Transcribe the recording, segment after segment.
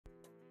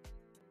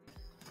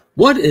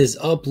What is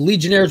up,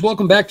 Legionnaires?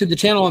 Welcome back to the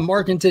channel. I'm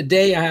Mark, and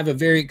today I have a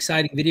very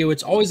exciting video.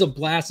 It's always a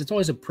blast. It's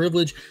always a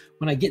privilege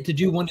when I get to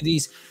do one of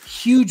these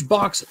huge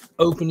box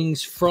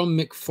openings from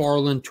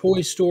McFarlane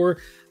Toy Store.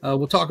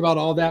 We'll talk about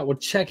all that. We'll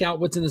check out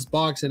what's in this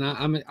box, and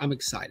I'm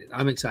excited.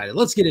 I'm excited.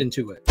 Let's get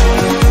into it.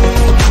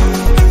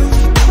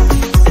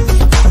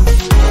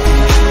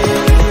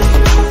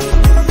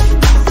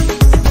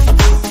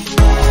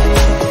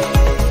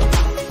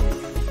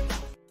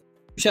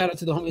 Shout out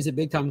to the homies at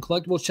Big Time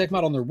Collectibles. Check them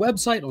out on their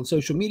website, on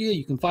social media.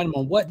 You can find them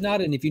on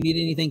Whatnot. And if you need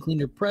anything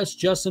cleaner press,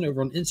 Justin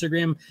over on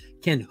Instagram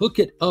can hook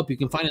it up. You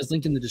can find his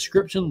link in the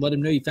description. Let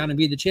him know you found him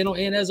via the channel.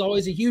 And as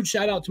always, a huge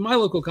shout out to my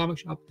local comic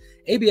shop,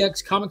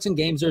 ABX Comics and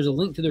Games. There's a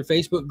link to their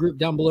Facebook group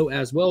down below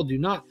as well. Do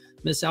not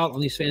miss out on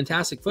these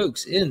fantastic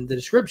folks in the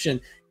description.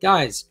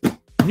 Guys,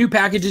 new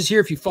packages here.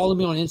 If you follow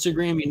me on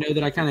Instagram, you know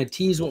that I kind of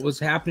teased what was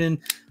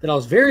happening, that I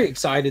was very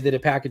excited that a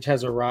package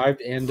has arrived,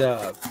 and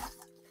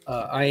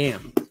I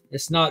am.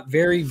 It's not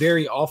very,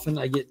 very often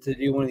I get to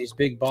do one of these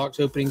big box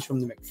openings from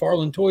the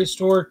McFarlane Toy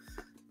Store.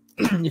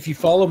 If you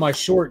follow my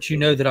shorts, you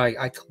know that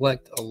I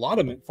collect a lot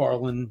of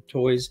McFarlane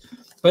toys,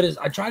 but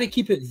I try to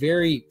keep it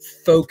very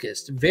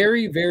focused,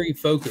 very, very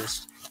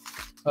focused,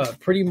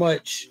 pretty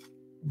much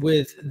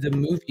with the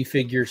movie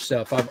figure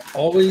stuff. I've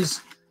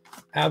always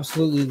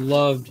absolutely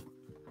loved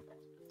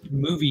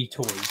movie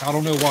toys. I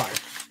don't know why.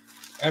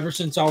 Ever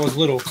since I was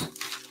little,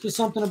 just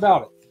something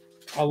about it.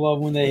 I love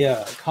when they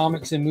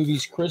comics and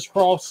movies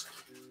crisscross,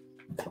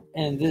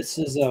 and this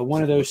is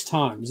one of those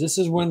times. This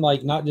is when,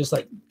 like, not just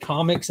like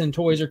comics and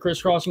toys are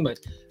crisscrossing, but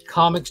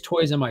comics,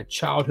 toys, and my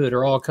childhood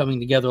are all coming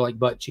together like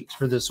butt cheeks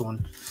for this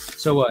one.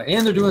 So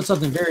and they're doing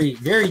something very,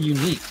 very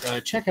unique.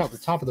 Check out the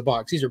top of the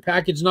box. These are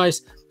packaged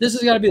nice. This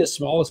has got to be the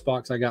smallest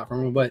box I got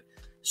from them, but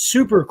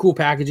super cool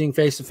packaging,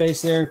 face to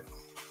face there.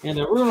 And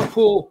we're gonna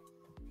pull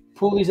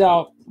these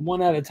out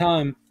one at a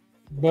time.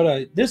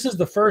 But this is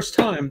the first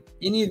time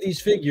any of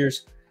these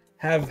figures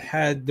have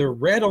had the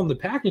red on the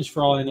package,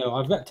 for all I know.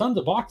 I've got tons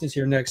of boxes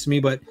here next to me,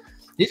 but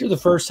these are the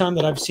first time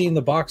that I've seen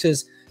the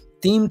boxes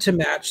themed to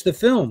match the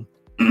film.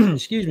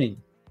 Excuse me.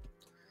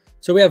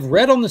 So we have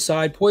red on the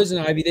side, Poison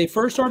Ivy. They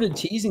first started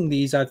teasing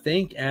these, I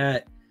think,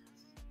 at,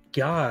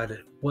 God,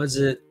 was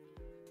it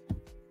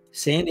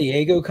San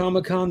Diego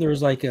Comic-Con? There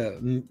was like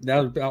that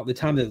was about the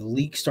time that the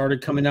leak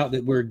started coming out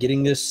that we're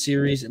getting this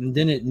series. And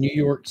then at New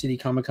York City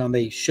Comic-Con,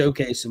 they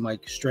showcase them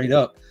like straight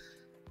up.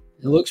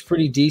 It looks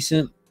pretty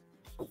decent.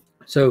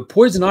 So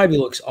Poison Ivy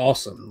looks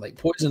awesome. Like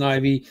Poison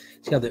Ivy,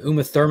 it's got the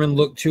Uma Thurman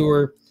look to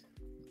her.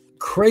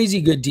 Crazy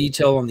good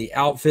detail on the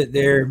outfit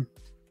there.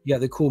 You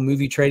got the cool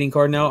movie trading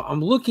card. Now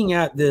I'm looking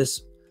at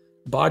this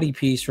body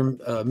piece from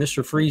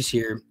Mr. Freeze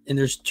here, and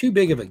there's too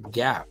big of a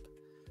gap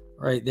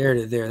right there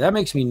to there. That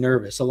makes me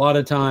nervous. A lot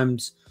of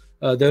times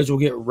those will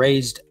get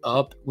raised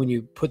up when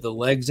you put the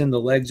legs in. The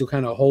legs will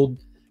kind of hold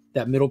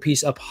that middle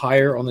piece up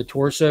higher on the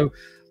torso.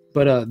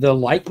 But the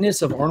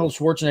likeness of Arnold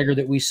Schwarzenegger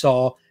that we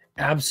saw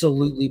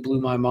absolutely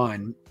blew my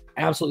mind.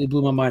 Absolutely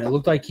blew my mind. It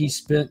looked like he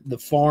spent the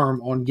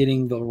farm on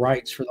getting the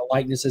rights for the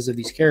likenesses of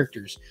these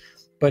characters.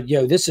 But,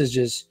 yo, this is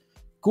just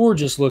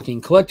gorgeous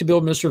looking.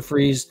 Collectible Mr.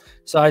 Freeze.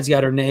 Side's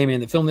got her name,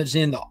 and the film that's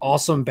in the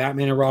awesome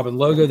Batman and Robin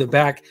logo. The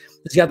back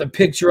has got the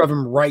picture of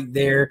him right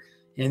there.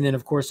 And then,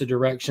 of course, the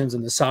directions,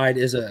 and the side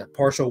is a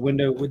partial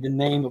window with the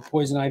name of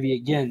Poison Ivy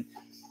again.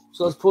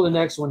 So let's pull the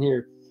next one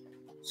here.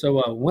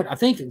 So I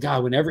think,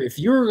 God, if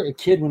you were a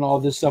kid when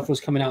all this stuff was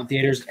coming out in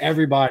theaters,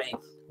 everybody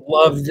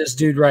loved this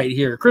dude right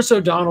here. Chris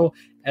O'Donnell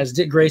as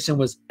Dick Grayson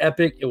was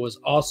epic. It was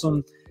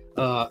awesome.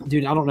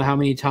 Dude, I don't know how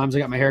many times I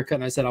got my hair cut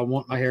and I said I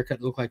want my haircut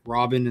to look like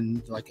Robin,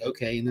 and like,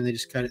 okay, and then they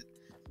just cut it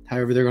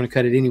however they're going to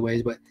cut it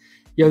anyways. But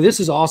yo, this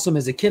is awesome.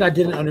 As a kid, I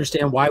didn't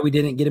understand why we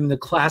didn't get him in the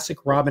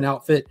classic Robin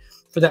outfit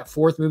for that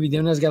fourth movie.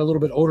 Then as I got a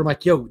little bit older, I'm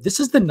like, yo, this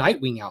is the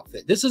Nightwing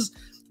outfit. This is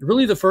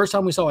really the first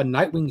time we saw a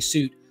Nightwing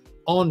suit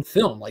on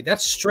film. Like,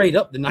 that's straight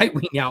up the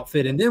Nightwing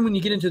outfit. And then when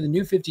you get into the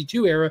New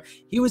 52 era,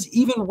 he was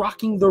even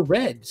rocking the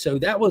red. So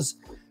that was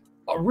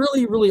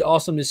really, really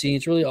awesome to see.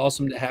 It's really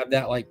awesome to have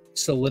that like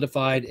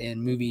solidified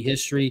in movie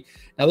history.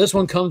 Now this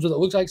one comes with, it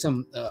looks like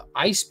some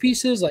ice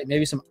pieces, like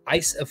maybe some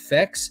ice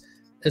effects,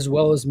 as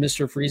well as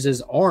Mr.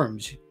 Freeze's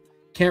arms.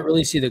 Can't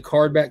really see the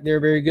card back there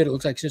very good. It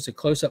looks like it's just a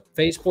close-up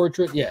face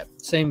portrait. Yeah,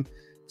 same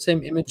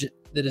image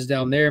that is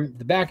down there.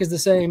 The back is the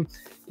same,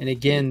 and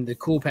again, the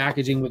cool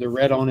packaging with the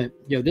red on it.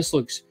 Yo, this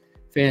looks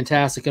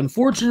fantastic.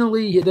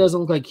 Unfortunately, it doesn't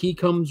look like he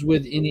comes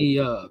with any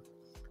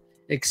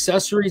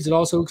accessories. It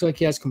also looks like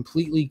he has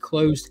completely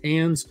closed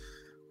hands,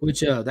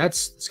 which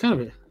that's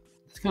kind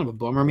of a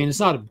bummer. I mean,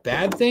 it's not a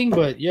bad thing,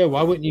 but yeah,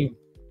 why wouldn't you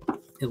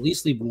at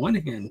least leave one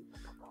hand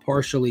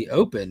partially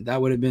open?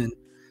 That would have been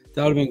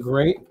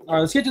great. All right,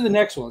 let's get to the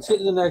next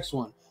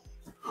one.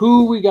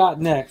 Who we got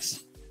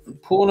next?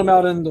 Pulling them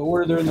out in the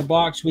order they're in the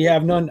box. We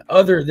have none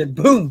other than,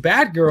 boom,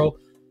 Batgirl.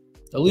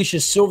 Alicia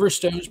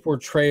Silverstone's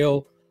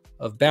portrayal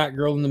of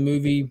Batgirl in the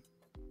movie.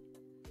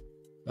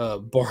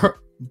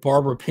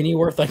 Barbara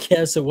Pennyworth, I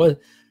guess. It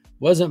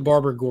wasn't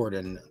Barbara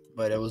Gordon,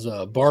 but it was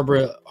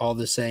Barbara all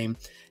the same.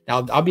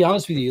 Now, I'll be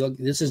honest with you. Look,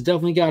 this has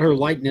definitely got her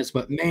likeness,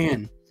 but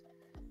man,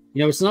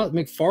 you know, it's not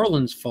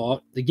McFarlane's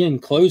fault. Again,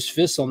 closed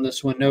fists on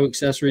this one, no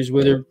accessories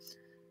with her,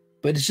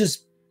 but it's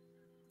just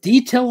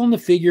detail on the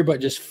figure,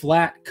 but just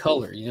flat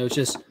color. You know, it's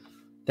just,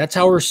 that's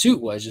how her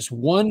suit was, just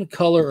one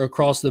color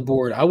across the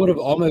board. I would have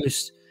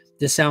almost,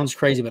 this sounds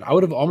crazy, but I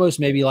would have almost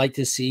maybe liked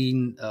to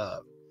see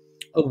a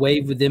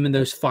wave with them in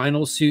those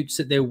final suits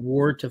that they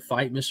wore to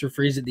fight Mr.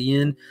 Freeze at the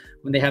end,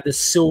 when they had the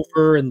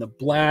silver and the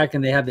black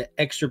and they had the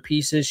extra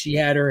pieces. She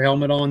had her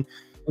helmet on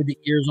with the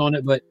ears on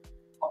it, but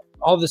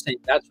all the same,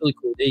 that's really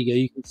cool. There you go.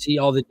 You can see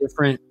all the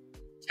different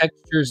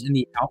textures in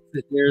the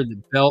outfit there,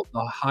 the belt,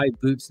 the high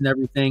boots and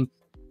everything.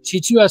 She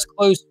too has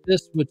closed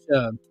fists, which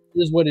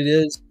is what it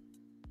is.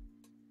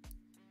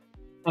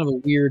 Kind of a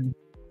weird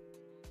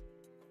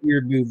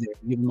move there.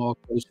 Give them all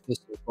closed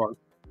fists so far.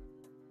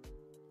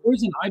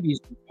 Poison Ivy's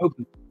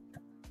open.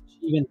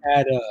 She even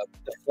had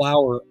the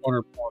flower on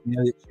her palm. You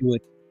know that she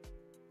would,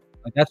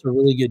 like, that's a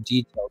really good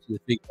detail to the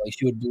figure. Like,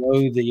 she would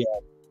blow the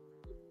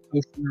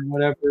potion or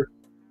whatever,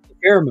 the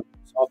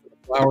pheromones off of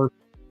the flower.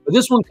 But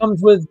this one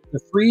comes with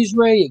the freeze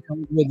ray. It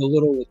comes with a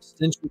little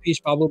extension piece,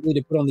 probably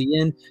to put on the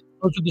end.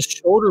 It comes with the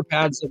shoulder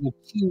pads that will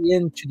key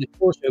into the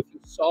torso. If you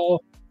saw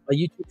my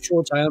YouTube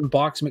shorts, I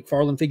unbox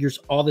McFarlane figures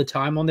all the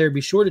time on there. Be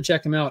sure to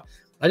check them out.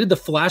 I did the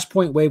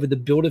Flashpoint wave with the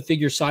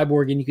Build-A-Figure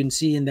Cyborg, and you can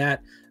see in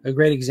that a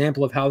great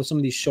example of how some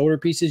of these shoulder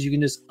pieces you can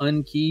just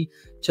unkey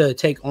to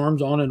take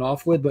arms on and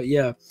off with. But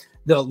yeah,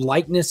 the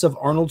likeness of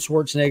Arnold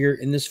Schwarzenegger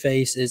in this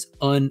face is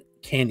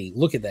uncanny.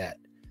 Look at that.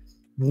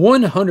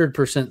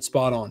 100%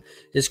 spot on.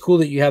 It's cool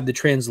that you have the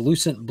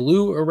translucent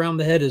blue around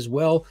the head as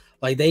well.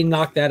 Like, they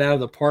knocked that out of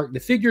the park. The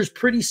figure's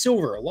pretty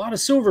silver. A lot of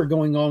silver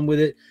going on with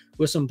it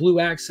with some blue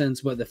accents,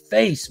 but the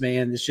face,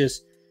 man, it's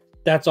just,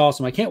 that's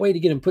awesome. I can't wait to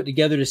get him put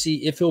together to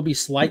see if he'll be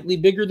slightly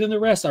bigger than the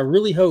rest. I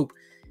really hope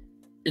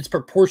it's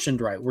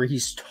proportioned right, where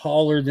he's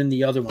taller than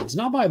the other ones.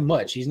 Not by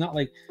much. He's not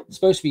like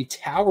supposed to be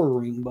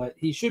towering, but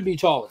he should be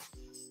taller.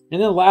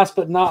 And then last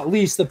but not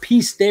least, the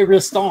piece de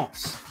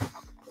resistance.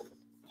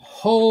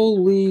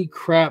 Holy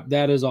crap,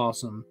 that is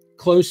awesome.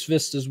 Close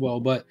fist as well.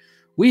 But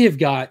we have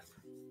got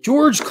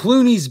George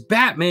Clooney's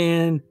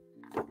Batman.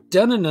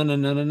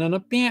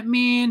 Dun-dun-dun-dun-dun-dun-dun,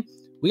 Batman.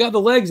 We got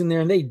the legs in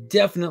there, and they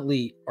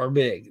definitely are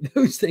big.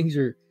 Those things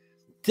are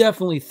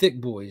definitely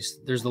thick boys.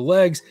 There's the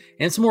legs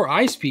and some more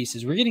ice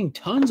pieces. We're getting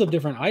tons of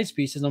different ice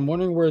pieces. I'm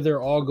wondering where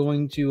they're all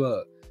going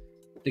to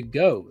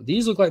go.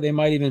 These look like they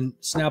might even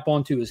snap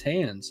onto his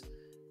hands,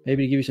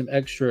 maybe to give you some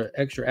extra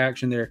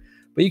action there.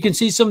 But you can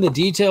see some of the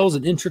details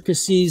and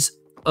intricacies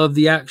of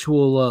the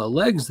actual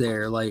legs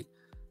there, like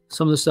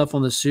some of the stuff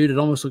on the suit. It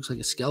almost looks like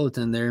a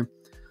skeleton there.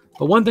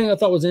 But one thing I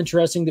thought was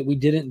interesting that we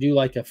didn't do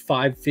like a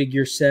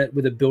 5-figure set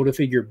with a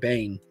Build-A-Figure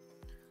Bane.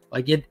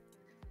 Like, it,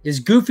 as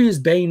goofy as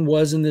Bane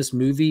was in this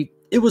movie,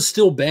 it was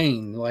still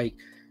Bane. Like,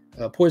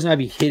 Poison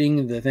Ivy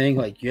hitting the thing,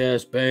 like,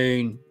 yes,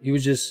 Bane. He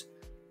was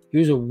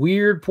a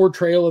weird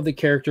portrayal of the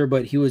character,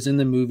 but he was in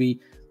the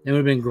movie. It would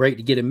have been great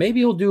to get him.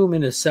 Maybe he'll do him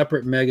in a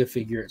separate mega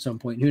figure at some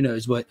point. Who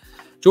knows? But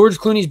George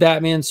Clooney's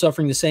Batman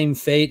suffering the same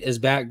fate as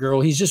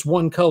Batgirl. He's just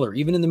one color.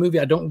 Even in the movie,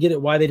 I don't get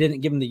it why they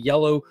didn't give him the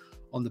yellow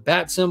on the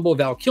bat symbol.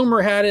 Val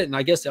Kilmer had it, and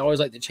I guess they always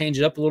like to change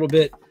it up a little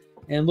bit.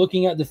 And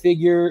looking at the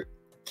figure,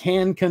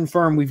 can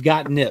confirm we've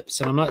got nips.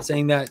 And I'm not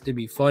saying that to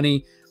be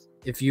funny.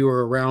 If you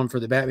were around for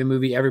the Batman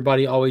movie,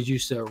 everybody always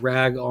used to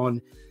rag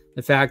on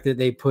the fact that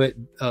they put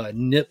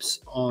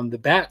nips on the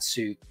bat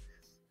suit.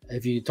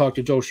 If you talk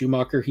to Joel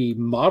Schumacher, he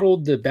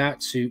modeled the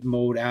bat suit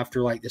mold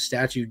after like the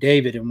statue of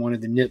David and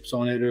wanted the nips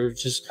on it, or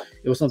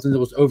it was something that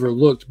was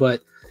overlooked,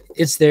 but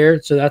it's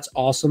there. So that's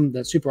awesome.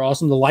 That's super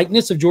awesome. The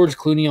likeness of George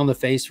Clooney on the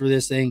face for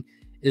this thing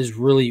is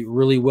really,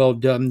 really well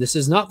done. This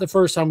is not the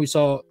first time we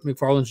saw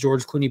McFarlane's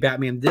George Clooney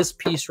Batman. This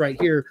piece right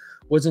here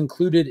was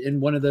included in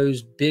one of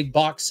those big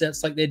box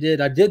sets like they did.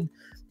 I did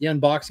the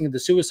unboxing of the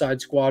Suicide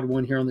Squad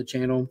one here on the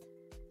channel,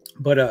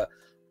 but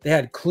they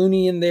had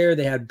Clooney in there.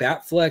 They had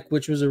Batfleck,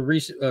 which was a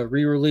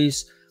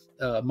re-release.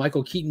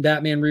 Michael Keaton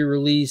Batman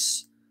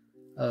re-release.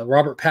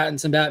 Robert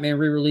Pattinson Batman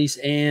re-release,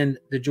 and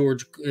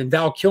the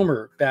Val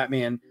Kilmer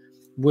Batman,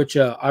 which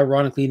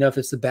ironically enough,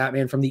 it's the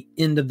Batman from the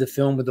end of the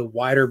film with the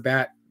wider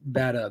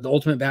the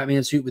Ultimate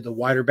Batman suit with the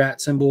wider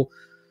bat symbol.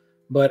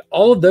 But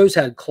all of those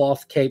had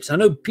cloth capes. I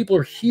know people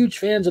are huge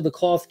fans of the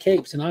cloth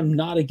capes, and I'm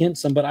not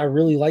against them, but I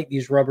really like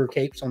these rubber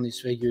capes on these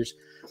figures.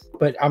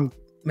 But I'm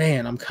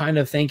kind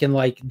of thinking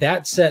like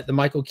that set, the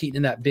Michael Keaton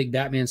and that big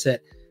Batman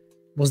set,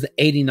 was the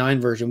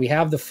 89 version. We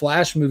have the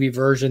Flash movie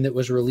version that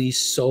was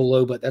released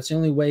solo, but that's the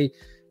only way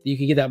that you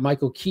can get that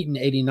Michael Keaton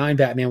 89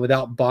 Batman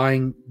without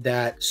buying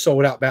that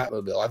sold out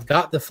Batmobile. I've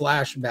got the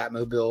Flash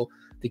Batmobile,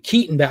 the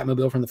Keaton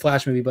Batmobile from the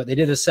Flash movie, but they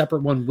did a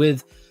separate one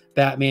with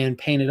Batman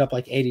painted up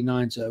like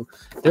 89. So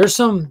there's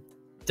some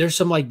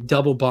like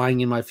double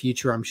buying in my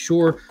future, I'm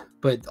sure.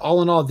 But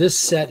all in all, this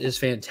set is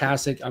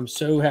fantastic. I'm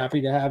so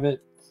happy to have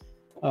it.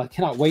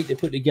 Cannot wait to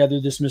put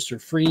together this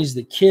Mr. Freeze.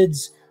 The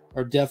kids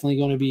are definitely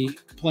going to be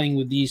playing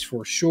with these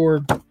for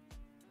sure.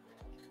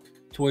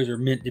 Toys are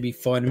meant to be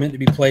fun, meant to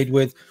be played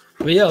with.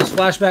 But yeah, let's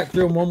flash back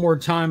through them one more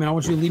time. And I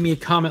want you to leave me a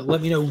comment.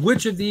 Let me know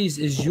which of these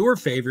is your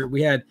favorite.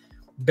 We had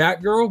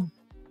Batgirl,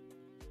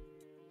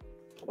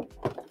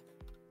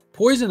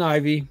 Poison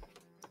Ivy,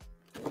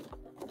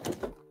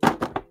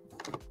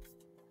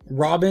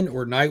 Robin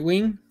or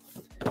Nightwing,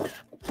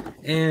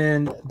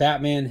 and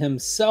Batman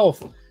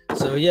himself.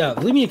 So yeah,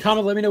 leave me a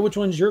comment. Let me know which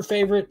one's your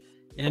favorite.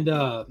 And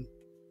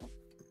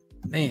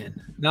man,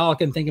 now all I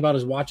can think about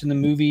is watching the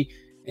movie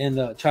and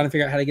trying to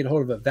figure out how to get a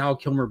hold of a Val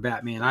Kilmer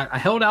Batman. I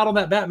held out on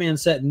that Batman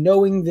set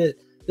knowing that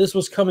this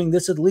was coming,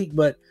 this had leaked,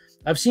 but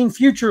I've seen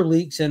future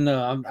leaks, and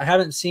I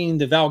haven't seen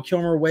the Val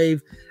Kilmer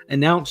wave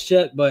announced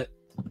yet, but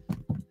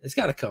it's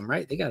got to come,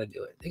 right? They got to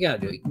do it. They got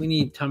to do it. We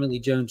need Tommy Lee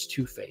Jones'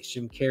 Two-Face,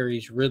 Jim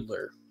Carrey's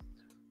Riddler,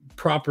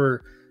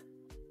 proper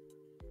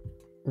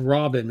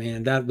Robin,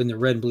 man. That in the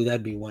red and blue,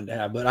 that'd be one to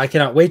have. But I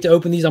cannot wait to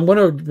open these. I'm going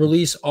to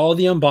release all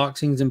the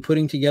unboxings and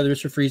putting together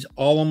Mr. Freeze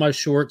all on my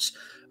shorts.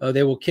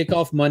 They will kick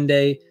off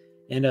Monday.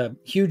 And a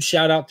huge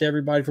shout out to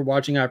everybody for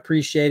watching. I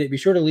appreciate it. Be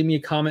sure to leave me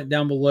a comment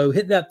down below.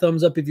 Hit that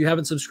thumbs up if you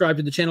haven't subscribed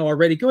to the channel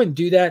already. Go ahead and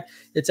do that.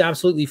 It's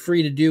absolutely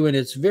free to do, and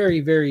it's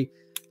very, very,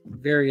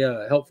 very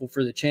helpful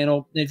for the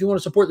channel. And if you want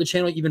to support the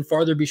channel even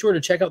farther, be sure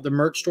to check out the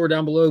merch store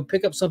down below.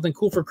 Pick up something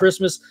cool for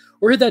Christmas,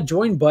 or hit that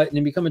join button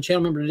and become a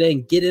channel member today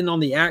and get in on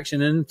the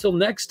action. And until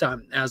next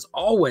time, as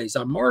always,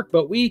 I'm Mark,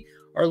 but we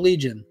are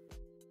Legion.